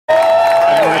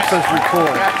says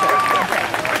record.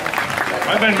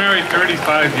 I've been married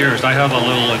 35 years. I have a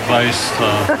little advice.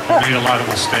 I made a lot of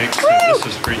mistakes. And this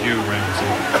is for you, Ramsey.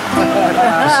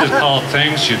 This is called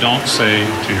Things You Don't Say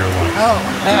to Your Wife.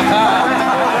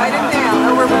 Write it down.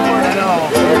 Oh, we're recording.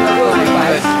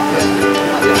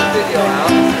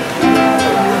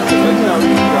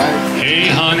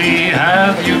 Hey, honey,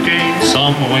 have you gained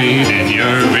some weight in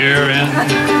your rear end?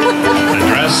 The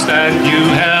dress that you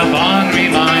have on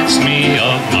reminds me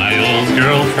of my old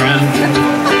girlfriend.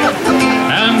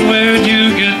 And where'd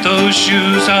you get those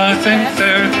shoes? I think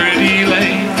they're pretty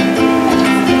lame.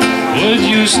 Would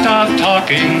you stop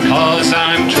talking, 'cause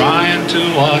I'm trying to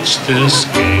watch this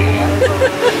game.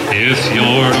 If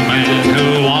you're a man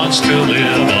who wants to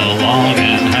live a long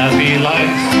and happy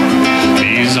life,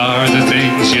 these are the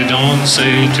things you don't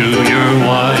say to your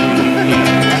wife.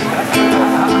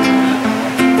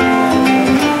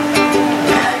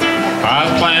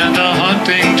 I've planned a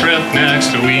hunting trip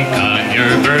next week on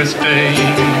your birthday.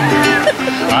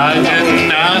 I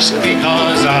didn't ask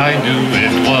because I knew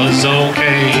it was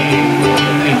okay.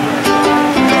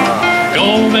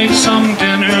 Go make some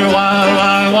dinner while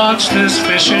I watch this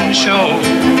fishing show.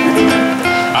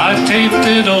 I taped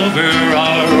it over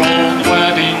our old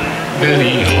wedding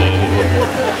video.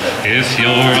 If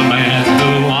you're a man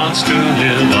who wants to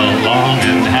live a long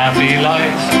and happy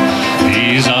life,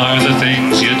 these are the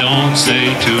things you don't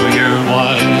say to your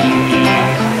wife.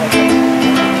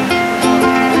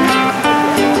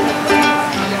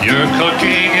 Your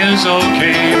cooking is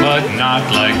okay, but not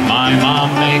like my mom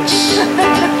makes.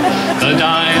 The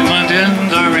diamond in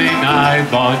the ring I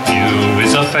bought you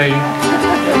is a fake.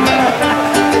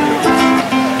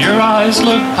 Your eyes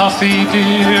look puffy,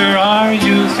 dear, are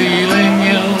you feeling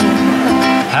ill?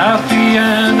 Happy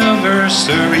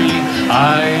anniversary,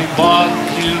 I bought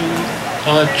you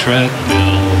a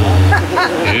treadmill.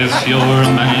 If you're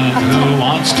a man who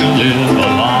wants to live a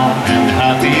long and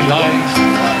happy life,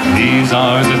 these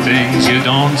are the things you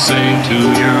don't say to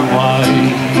your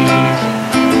wife.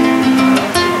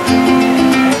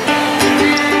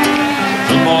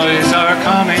 The boys are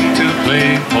coming to play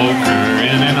poker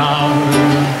in an hour,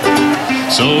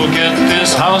 so get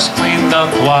this house cleaned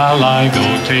up while I go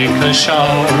take a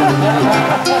shower.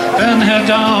 Then head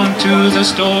down to the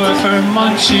store for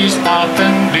munchies, pop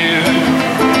and beer.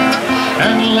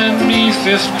 And lend me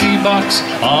 $50,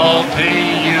 I'll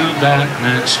pay you back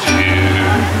next year.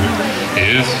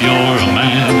 If you're a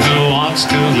man who wants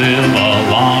to live a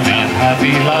long and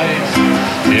happy life,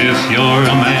 if you're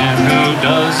a man who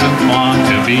doesn't want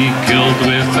to be killed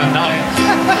with a knife,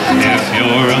 if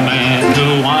you're a man who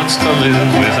wants to live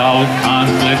without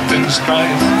conflict and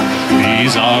strife,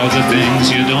 these are the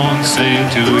things you don't say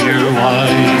to your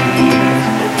wife.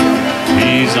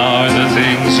 These are the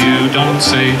things you don't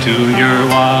say to your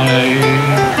wife.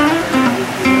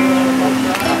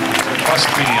 Trust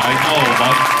me, I know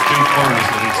about 3/4 of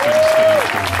these things to be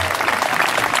true.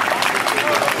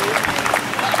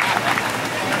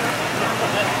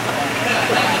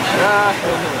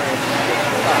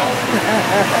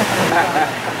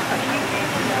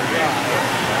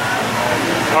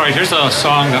 All right, here's a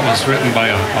song that was written by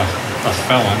a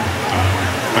felon.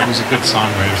 He was a good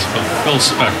songwriter, Phil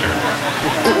Spector.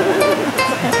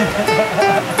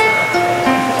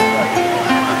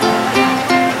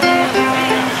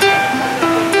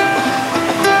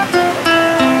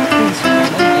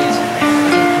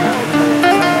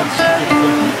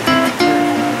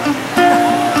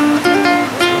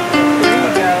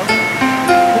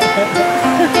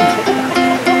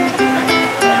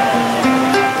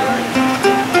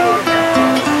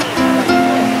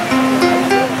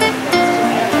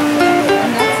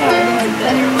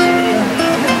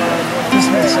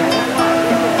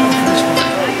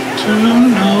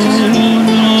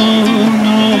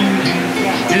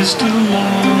 Is to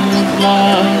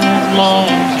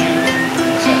love you,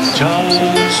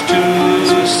 just to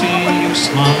see you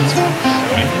smile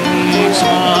makes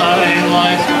my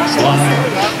life worthwhile.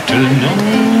 To know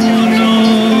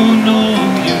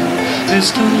you is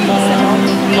to love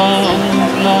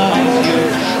you,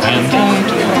 and I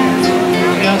do,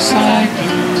 yes I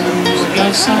do,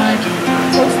 yes I do.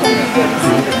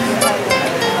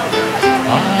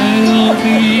 I'll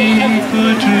be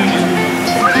good to you,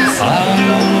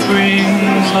 I'll bring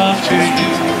love to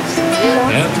you.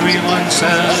 Everyone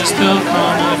says there'll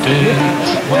come a day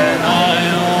when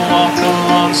I'll walk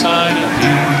alongside of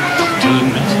you. To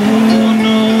know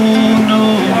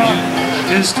you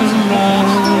is to love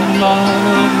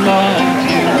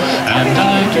you. And I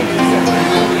do,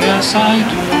 yes I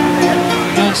do,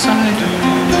 yes I do.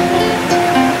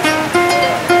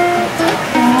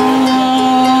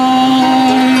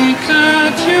 Why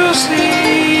can't you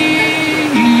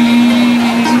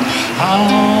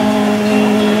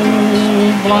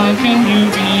how can you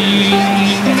be?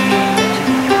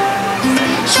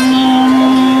 Someday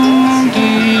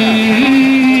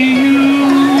you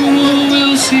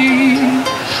will see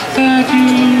that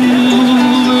you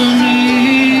were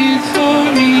made for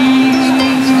me.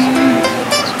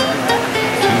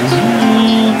 To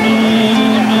know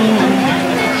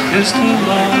is to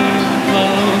love you.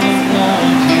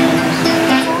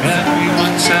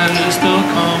 Everyone says there'll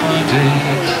come a day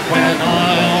when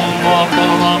I'll walk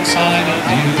alongside of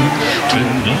you. To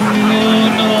know you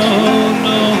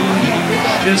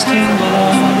is to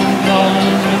love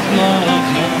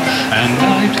you. And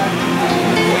I do,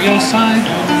 yes I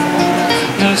do,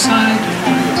 yes I do,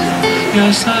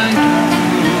 yes I do,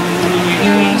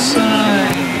 yes I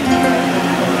do.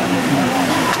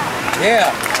 Yeah.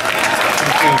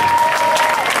 Thank you.